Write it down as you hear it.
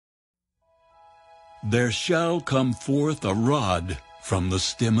There shall come forth a rod from the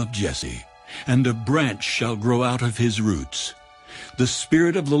stem of Jesse, and a branch shall grow out of his roots. The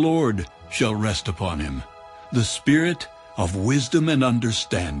Spirit of the Lord shall rest upon him, the Spirit of wisdom and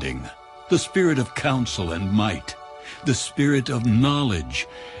understanding, the Spirit of counsel and might, the Spirit of knowledge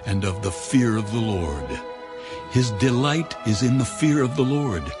and of the fear of the Lord. His delight is in the fear of the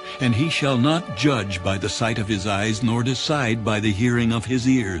Lord, and he shall not judge by the sight of his eyes, nor decide by the hearing of his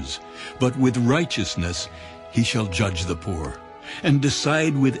ears. But with righteousness he shall judge the poor, and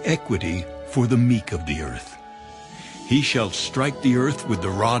decide with equity for the meek of the earth. He shall strike the earth with the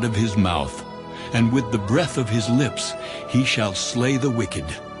rod of his mouth, and with the breath of his lips he shall slay the wicked.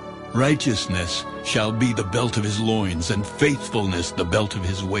 Righteousness shall be the belt of his loins, and faithfulness the belt of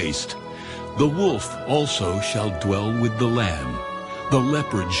his waist. The wolf also shall dwell with the lamb. The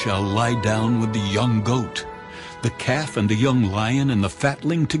leopard shall lie down with the young goat, the calf and the young lion and the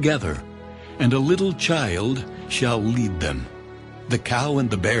fatling together, and a little child shall lead them. The cow and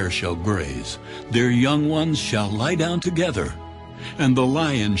the bear shall graze, their young ones shall lie down together, and the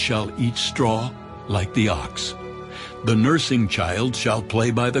lion shall eat straw like the ox. The nursing child shall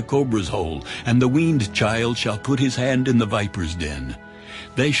play by the cobra's hole, and the weaned child shall put his hand in the viper's den.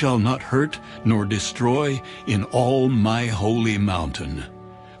 They shall not hurt nor destroy in all my holy mountain.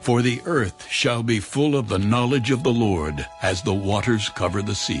 For the earth shall be full of the knowledge of the Lord, as the waters cover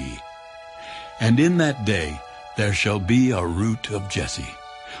the sea. And in that day there shall be a root of Jesse,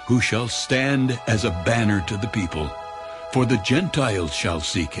 who shall stand as a banner to the people. For the Gentiles shall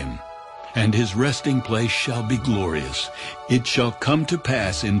seek him, and his resting place shall be glorious. It shall come to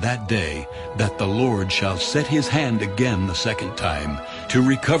pass in that day that the Lord shall set his hand again the second time, to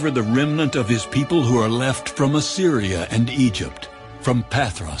recover the remnant of his people who are left from Assyria and Egypt, from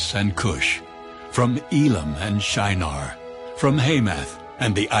Pathros and Cush, from Elam and Shinar, from Hamath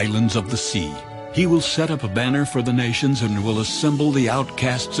and the islands of the sea. He will set up a banner for the nations, and will assemble the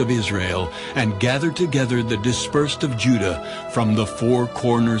outcasts of Israel, and gather together the dispersed of Judah from the four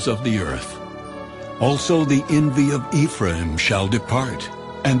corners of the earth. Also the envy of Ephraim shall depart,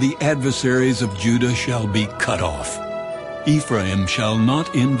 and the adversaries of Judah shall be cut off. Ephraim shall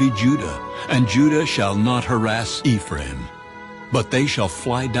not envy Judah, and Judah shall not harass Ephraim. But they shall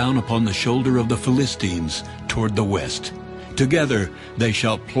fly down upon the shoulder of the Philistines toward the west. Together they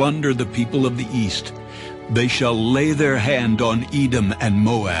shall plunder the people of the east. They shall lay their hand on Edom and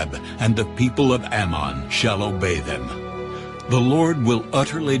Moab, and the people of Ammon shall obey them. The Lord will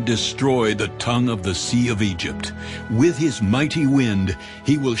utterly destroy the tongue of the sea of Egypt. With his mighty wind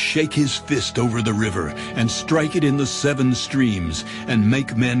he will shake his fist over the river, and strike it in the seven streams, and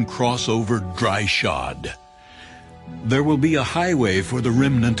make men cross over dry shod. There will be a highway for the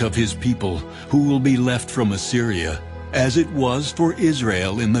remnant of his people, who will be left from Assyria, as it was for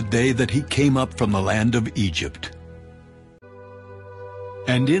Israel in the day that he came up from the land of Egypt.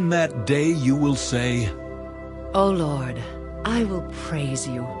 And in that day you will say, O Lord, I will praise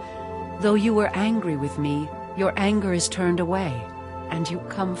you. Though you were angry with me, your anger is turned away, and you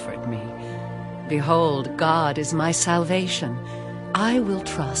comfort me. Behold, God is my salvation. I will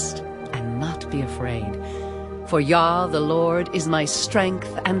trust and not be afraid. For Yah, the Lord, is my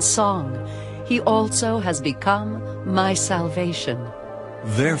strength and song. He also has become my salvation.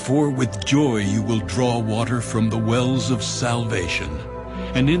 Therefore with joy you will draw water from the wells of salvation.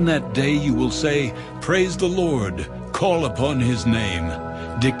 And in that day you will say, Praise the Lord, call upon his name,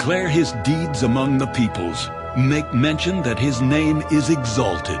 declare his deeds among the peoples, make mention that his name is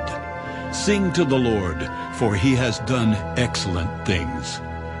exalted. Sing to the Lord, for he has done excellent things.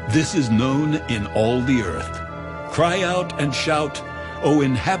 This is known in all the earth. Cry out and shout, O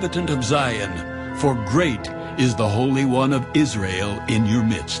inhabitant of Zion, for great is the Holy One of Israel in your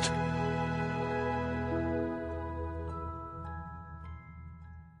midst.